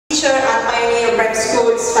teacher and pioneer prep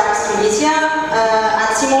school, Sfax Tunisia,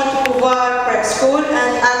 at Simone de Beauvoir Prep School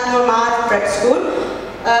and at Nomad Prep School.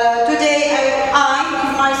 Today I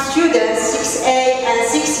with my students 6A and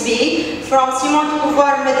 6B from Simone de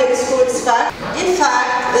Beauvoir Middle School, Sfax. In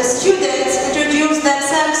fact, the students introduce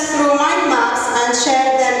themselves through mind maps and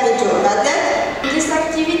share them into a Padlet. In this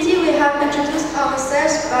activity, we have introduced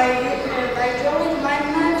ourselves by drawing mind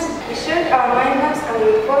maps. We showed our mind maps and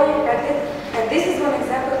we were following Padlet, and this is one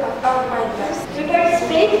example of our mind maps. We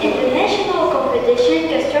participate in the national competition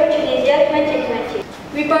Castor Tunisia 2020.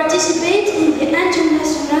 We participate in the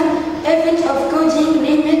international event of coding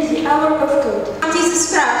named the Hour of Code. What is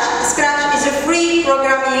Scratch? Scratch is a free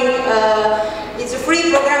programming.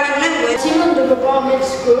 Language. Simone de Beauvoir Middle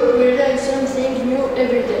School, we learn something new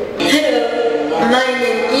every day. Hello, my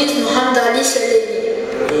name is Mohamed Ali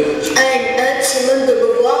Salehi. I'm at Simone de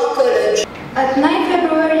Beauvoir College. At 9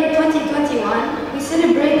 February 2021, we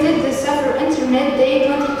celebrated the Cyber Internet Day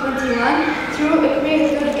 2021 through a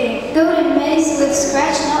creative game. Code Maze with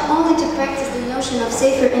Scratch not only to practice the notion of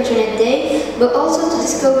Safer Internet Day, but also to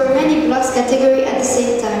discover many blocks category at the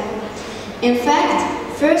same time. In fact,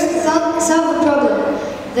 first solve a problem,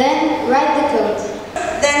 then write the code.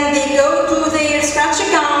 Then they go to their Scratch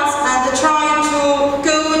accounts and try to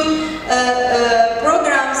code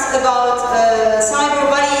programs about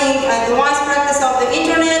cyberbullying and the wise practice of the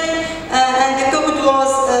internet. And the code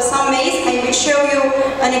was some maze. I will show you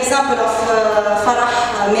an example of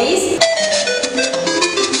Farah maze.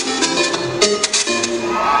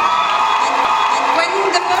 And when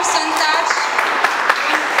the person touches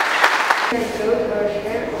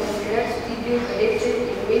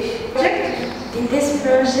in this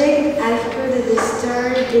project, I've coded a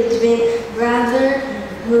story between a brother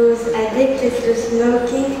who's addicted to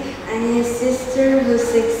smoking and his sister who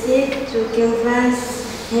succeeds to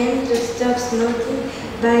convince him to stop smoking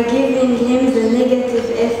by giving him the negative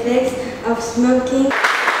effects of smoking.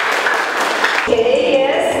 Okay,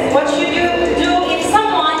 yes. What should you do if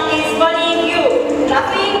someone is bullying you?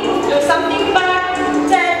 Nothing? Do something back?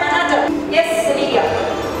 Tell another. Yes, Celia.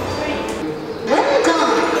 Well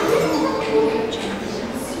done!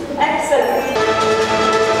 Excellent.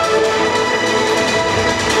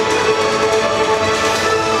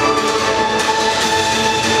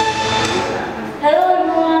 Hello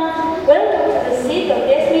everyone, welcome to the seat of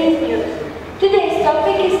Yasmin's News. Today's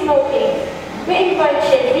topic is smoking. We invite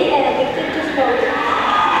Shirley and addicted to smoking.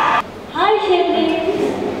 Hi Shirley.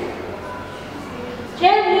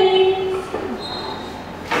 Shirley.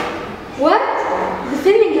 What? The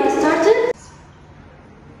filming has started?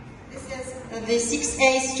 This is the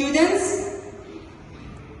 6A students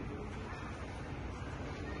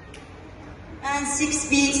and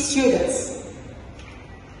 6B students.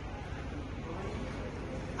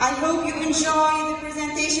 I hope you enjoy the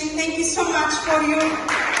presentation. Thank you so much for your